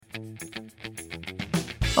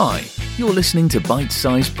Hi, you're listening to Bite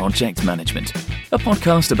Size Project Management, a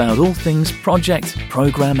podcast about all things project,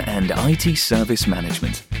 program, and IT service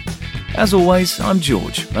management. As always, I'm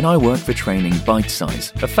George, and I work for Training Bite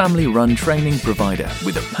Size, a family-run training provider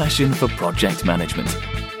with a passion for project management.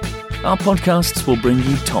 Our podcasts will bring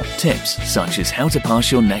you top tips, such as how to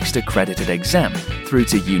pass your next accredited exam, through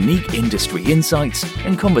to unique industry insights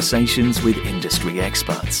and conversations with industry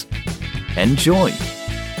experts. Enjoy!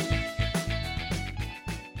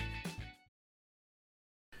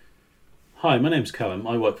 Hi, my name's Callum.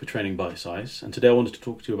 I work for Training Bite Size, and today I wanted to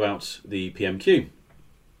talk to you about the PMQ.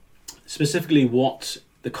 Specifically, what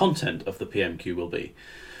the content of the PMQ will be.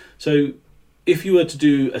 So, if you were to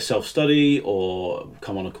do a self-study or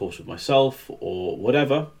come on a course with myself or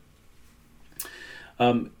whatever,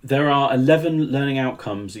 there are 11 learning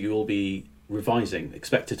outcomes that you will be revising,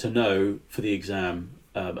 expected to know for the exam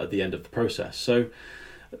at the end of the process. So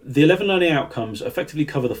the 11 learning outcomes effectively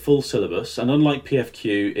cover the full syllabus, and unlike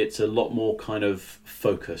PFQ, it's a lot more kind of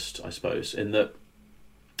focused, I suppose, in that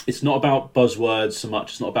it's not about buzzwords so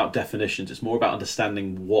much, it's not about definitions, it's more about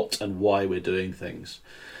understanding what and why we're doing things.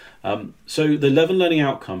 So the 11 learning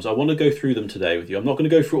outcomes, I want to go through them today with you. I'm not going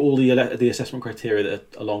to go through all the assessment criteria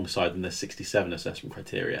that are alongside them. There's 67 assessment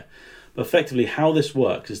criteria. But effectively how this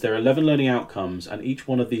works is there are 11 learning outcomes, and each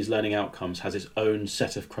one of these learning outcomes has its own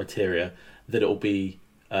set of criteria that it will be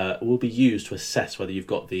used to assess whether you've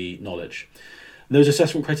got the knowledge. Those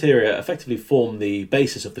assessment criteria effectively form the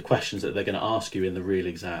basis of the questions that they're going to ask you in the real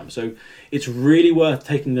exam. So it's really worth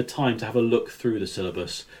taking the time to have a look through the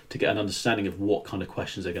syllabus to get an understanding of what kind of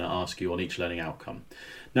questions they're going to ask you on each learning outcome.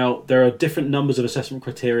 Now, there are different numbers of assessment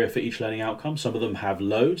criteria for each learning outcome. Some of them have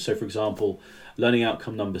loads. So, for example, learning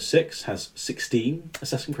outcome number 6 has 16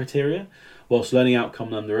 assessment criteria, whilst learning outcome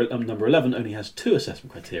number 11 only has 2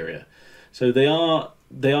 assessment criteria. So they are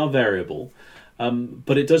variable.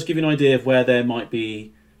 But it does give you an idea of where there might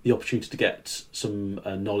be the opportunity to get some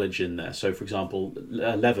knowledge in there. So, for example,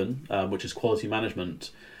 11, which is quality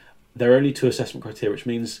management, there are only 2 assessment criteria, which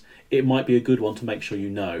means it might be a good one to make sure you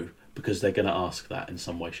know, because they're going to ask that in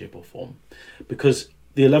some way, shape or form. Because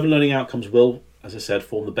the 11 learning outcomes will, as I said,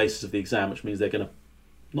 form the basis of the exam, which means they're going to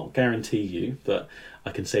not guarantee you, but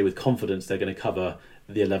I can say with confidence they're going to cover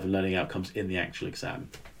the 11 learning outcomes in the actual exam.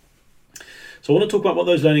 So I want to talk about what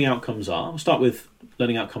those learning outcomes are. I'll start with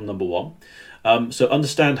learning outcome number 1. So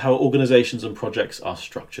understand how organisations and projects are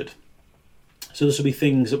structured. So this will be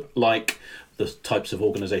things like the types of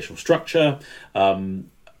organisational structure,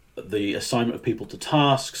 the assignment of people to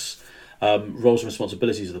tasks, roles and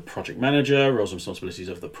responsibilities of the project manager, roles and responsibilities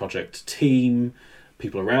of the project team,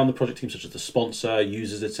 people around the project team such as the sponsor,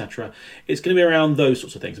 users, etc. It's going to be around those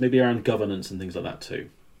sorts of things, maybe around governance and things like that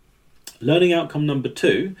too. Learning outcome number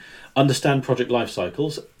 2, understand project life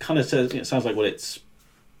cycles. Kind of says, it sounds like what it's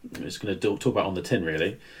going to talk about on the tin,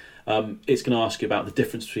 really. It's going to ask you about the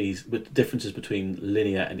differences between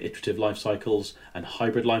linear and iterative life cycles and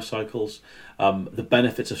hybrid life cycles, the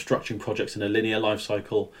benefits of structuring projects in a linear life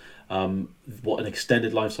cycle, what an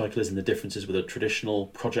extended life cycle is and the differences with a traditional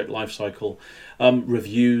project life cycle,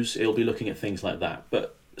 reviews. It'll be looking at things like that.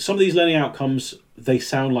 But some of these learning outcomes, they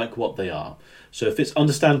sound like what they are. So if it's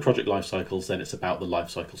understand project life cycles, then it's about the life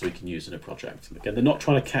cycles we can use in a project. Again, they're not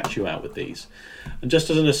trying to catch you out with these. And just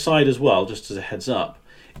as an aside as well, just as a heads up,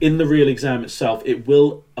 in the real exam itself, it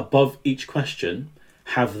will, above each question,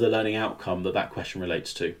 have the learning outcome that question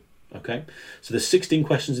relates to. Okay? So there's 16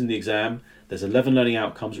 questions in the exam, there's 11 learning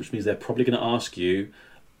outcomes, which means they're probably going to ask you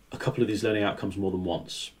a couple of these learning outcomes more than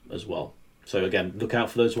once as well. So again, look out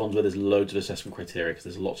for those ones where there's loads of assessment criteria, because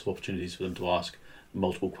there's lots of opportunities for them to ask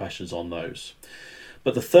multiple questions on those.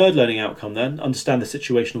 But the third learning outcome then, understand the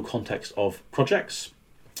situational context of projects.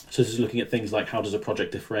 So this is looking at things like how does a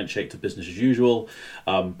project differentiate to business as usual,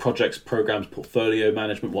 projects, programs, portfolio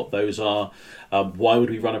management, what those are, why would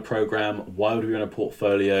we run a program, why would we run a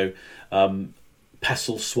portfolio,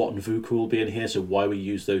 PESTLE, SWOT and VUCA will be in here, so why we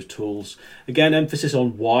use those tools. Again, emphasis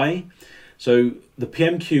on why. So the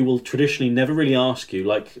PMQ will traditionally never really ask you,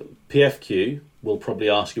 like PFQ will probably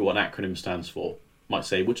ask you what an acronym stands for. Might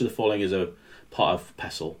say, which of the following is a part of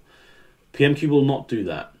PESTLE? PMQ will not do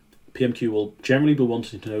that. PMQ will generally be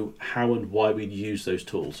wanting to know how and why we use those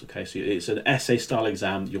tools. Okay, so it's an essay style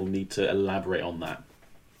exam. You'll need to elaborate on that.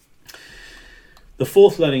 The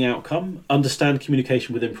fourth learning outcome, understand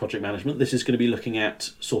communication within project management. This is going to be looking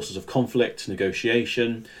at sources of conflict,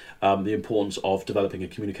 negotiation, the importance of developing a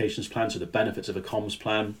communications plan, so the benefits of a comms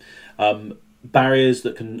plan, barriers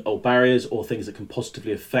or things that can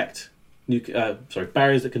positively affect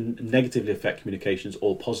barriers that can negatively affect communications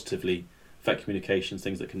or positively affect communications,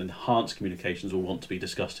 things that can enhance communications will want to be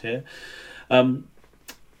discussed here.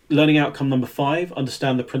 Learning outcome number 5,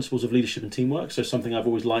 understand the principles of leadership and teamwork. So something I've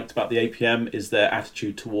always liked about the APM is their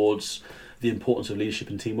attitude towards the importance of leadership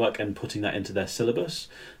and teamwork and putting that into their syllabus.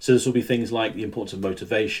 So this will be things like the importance of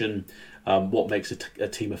motivation, what makes a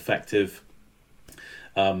team effective,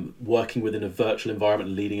 working within a virtual environment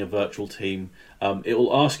and leading a virtual team. It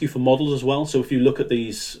will ask you for models as well. So if you look at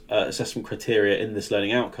these assessment criteria in this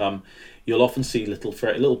learning outcome, you'll often see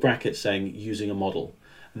little brackets saying using a model.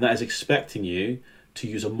 And that is expecting you to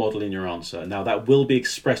use a model in your answer. Now that will be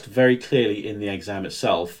expressed very clearly in the exam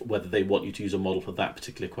itself, whether they want you to use a model for that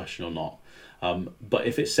particular question or not. But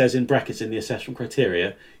if it says in brackets in the assessment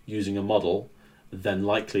criteria, using a model, then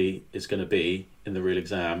likely it's going to be in the real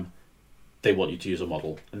exam, they want you to use a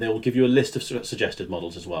model. And they will give you a list of suggested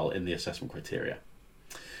models as well in the assessment criteria.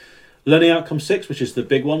 Learning outcome 6, which is the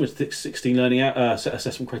big one with 16 learning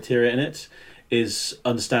assessment criteria in it, is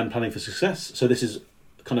understand planning for success. So this is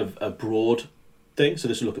kind of a broad thing. So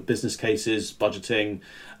this will look at business cases, budgeting,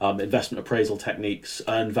 investment appraisal techniques,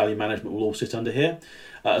 earned value management will all sit under here,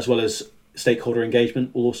 as well as stakeholder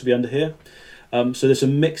engagement will also be under here. So there's a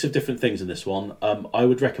mix of different things in this one. I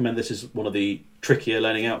would recommend this is one of the trickier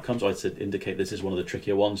learning outcomes. I'd indicate this is one of the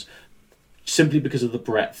trickier ones, simply because of the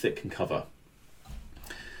breadth it can cover.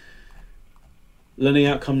 Learning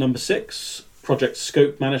outcome number 6, project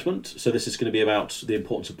scope management. So this is going to be about the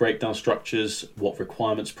importance of breakdown structures, what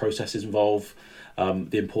requirements processes involve,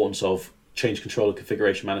 the importance of change control and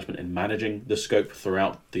configuration management in managing the scope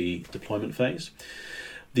throughout the deployment phase.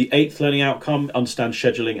 The 8th learning outcome, understand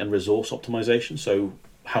scheduling and resource optimization. So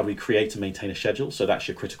how do we create and maintain a schedule? So that's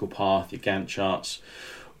your critical path, your Gantt charts.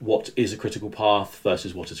 What is a critical path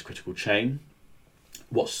versus what is a critical chain?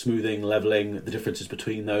 What's smoothing, leveling, the differences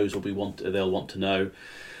between those they'll want to know.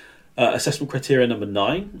 Assessment criteria number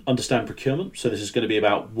 9, understand procurement. So this is going to be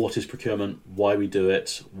about what is procurement, why we do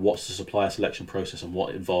it, what's the supplier selection process and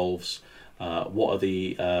what it involves, what are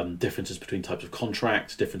the differences between types of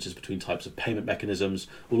contracts, differences between types of payment mechanisms,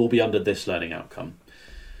 will all be under this learning outcome.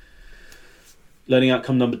 Learning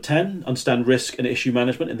outcome number 10, understand risk and issue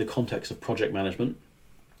management in the context of project management.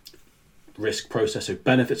 Risk process, so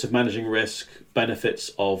benefits of managing risk, benefits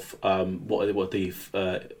of what are the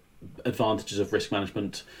advantages of risk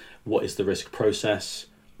management, what is the risk process,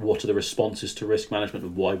 what are the responses to risk management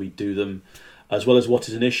and why we do them, as well as what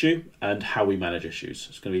is an issue and how we manage issues.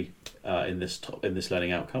 It's going to be in this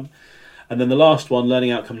learning outcome. And then the last one,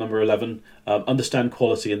 learning outcome number 11, understand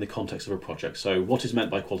quality in the context of a project. So what is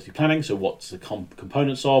meant by quality planning? So what's the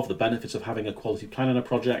components of, the benefits of having a quality plan in a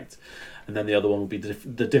project? And then the other one will be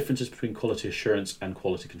the differences between quality assurance and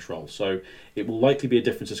quality control. So it will likely be a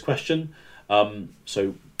differences question.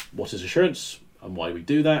 So what is assurance and why we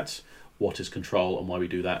do that? What is control and why we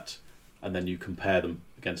do that? And then you compare them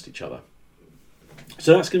against each other.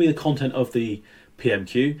 So that's going to be the content of the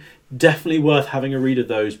PMQ. Definitely worth having a read of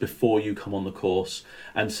those before you come on the course.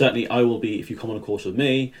 And certainly I will be, if you come on a course with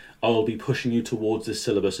me, I will be pushing you towards this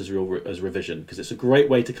syllabus as revision, because it's a great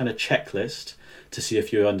way to kind of checklist to see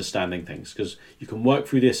if you're understanding things. Because you can work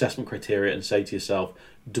through the assessment criteria and say to yourself,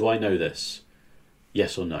 do I know this?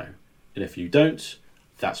 Yes or no? And if you don't,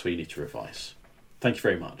 that's where you need to revise. Thank you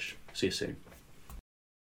very much. See you soon.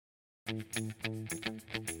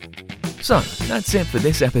 So, that's it for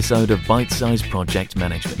this episode of Bite-Size Project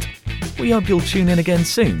Management. We hope you'll tune in again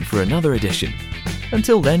soon for another edition.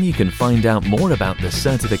 Until then, you can find out more about the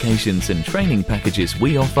certifications and training packages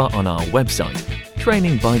we offer on our website,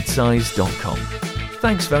 trainingbitesize.com.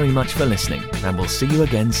 Thanks very much for listening, and we'll see you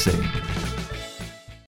again soon.